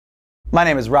My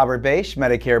name is Robert Bache,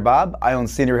 Medicare Bob. I own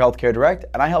Senior Healthcare Direct,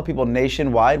 and I help people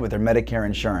nationwide with their Medicare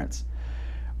insurance.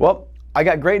 Well, I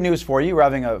got great news for you. We're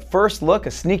having a first look,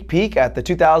 a sneak peek at the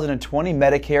 2020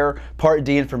 Medicare Part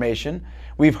D information.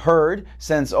 We've heard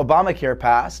since Obamacare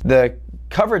passed, the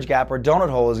coverage gap or donut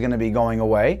hole is going to be going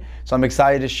away. So I'm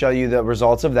excited to show you the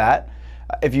results of that.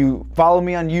 If you follow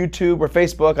me on YouTube or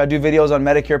Facebook, I do videos on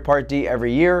Medicare Part D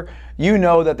every year. You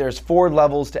know that there's 4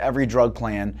 levels to every drug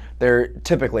plan. There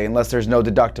typically, unless there's no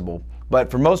deductible.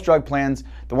 But for most drug plans,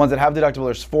 the ones that have deductible,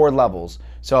 there's 4 levels.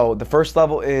 So the first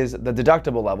level is the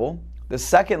deductible level. The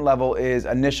second level is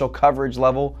initial coverage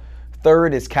level.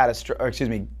 Third is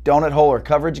donut hole or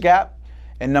coverage gap.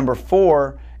 And number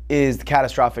 4 is the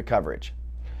catastrophic coverage.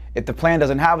 If the plan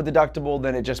doesn't have a deductible,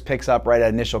 then it just picks up right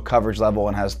at initial coverage level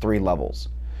and has 3 levels.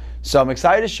 So I'm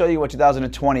excited to show you what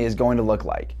 2020 is going to look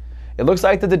like. It looks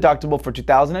like the deductible for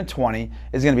 2020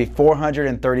 is going to be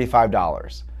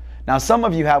 $435. Now some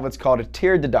of you have what's called a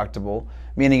tiered deductible,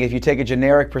 meaning if you take a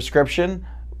generic prescription,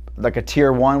 like a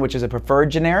tier 1, which is a preferred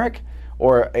generic,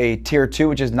 or a tier 2,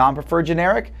 which is non-preferred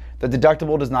generic, the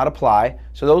deductible does not apply.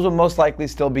 So those will most likely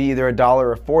still be either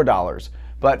 $1 or $4.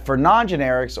 But for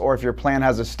non-generics, or if your plan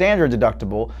has a standard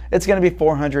deductible, it's going to be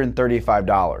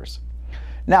 $435.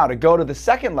 Now, to go to the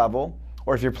second level,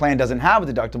 or if your plan doesn't have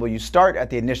a deductible, you start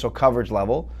at the initial coverage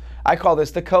level. I call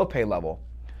this the copay level.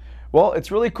 Well,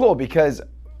 it's really cool because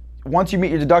once you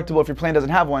meet your deductible, if your plan doesn't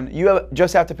have one, you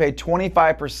just have to pay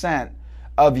 25%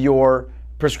 of your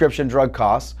prescription drug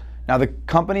costs. Now, the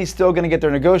company's still going to get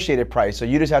their negotiated price, so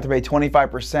you just have to pay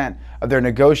 25% of their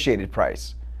negotiated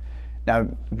price. Now,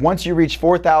 once you reach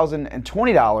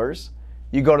 $4,020,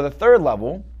 you go to the third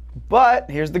level, but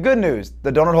here's the good news.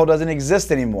 The donut hole doesn't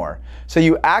exist anymore. So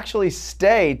you actually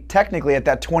stay technically at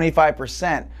that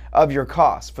 25% of your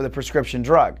costs for the prescription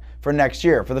drug for next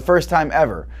year, for the first time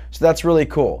ever. So that's really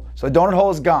cool. So the donut hole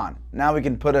is gone. Now we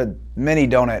can put a mini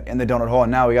donut in the donut hole,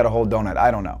 and now we got a whole donut, I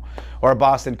don't know, or a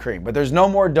Boston cream. But there's no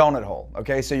more donut hole,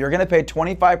 okay? So you're gonna pay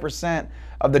 25%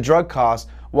 of the drug cost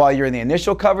while you're in the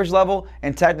initial coverage level,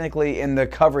 and technically in the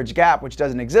coverage gap, which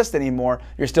doesn't exist anymore,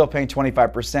 you're still paying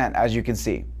 25%, as you can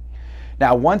see.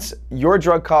 Now, once your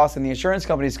drug costs and the insurance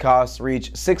company's costs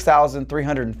reach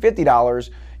 $6,350,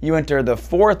 you enter the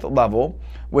fourth level,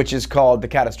 which is called the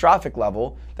catastrophic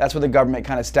level. That's where the government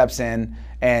kind of steps in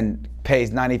and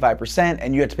pays 95%,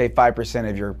 and you have to pay 5%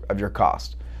 of your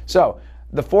cost. So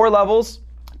the 4 levels,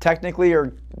 technically,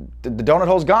 the donut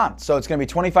hole's gone. So it's going to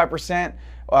be 25%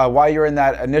 while you're in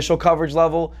that initial coverage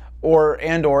level, or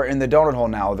in the donut hole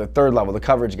now, the third level, the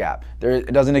coverage gap.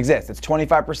 It doesn't exist. It's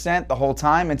 25% the whole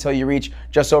time until you reach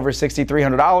just over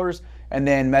 $6,300, and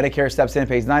then Medicare steps in and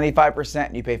pays 95%,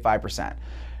 and you pay 5%.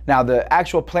 Now, the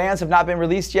actual plans have not been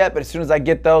released yet, but as soon as I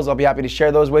get those, I'll be happy to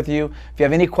share those with you. If you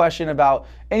have any question about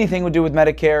anything to do with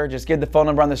Medicare, just give the phone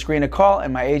number on the screen a call,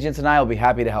 and my agents and I will be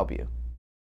happy to help you.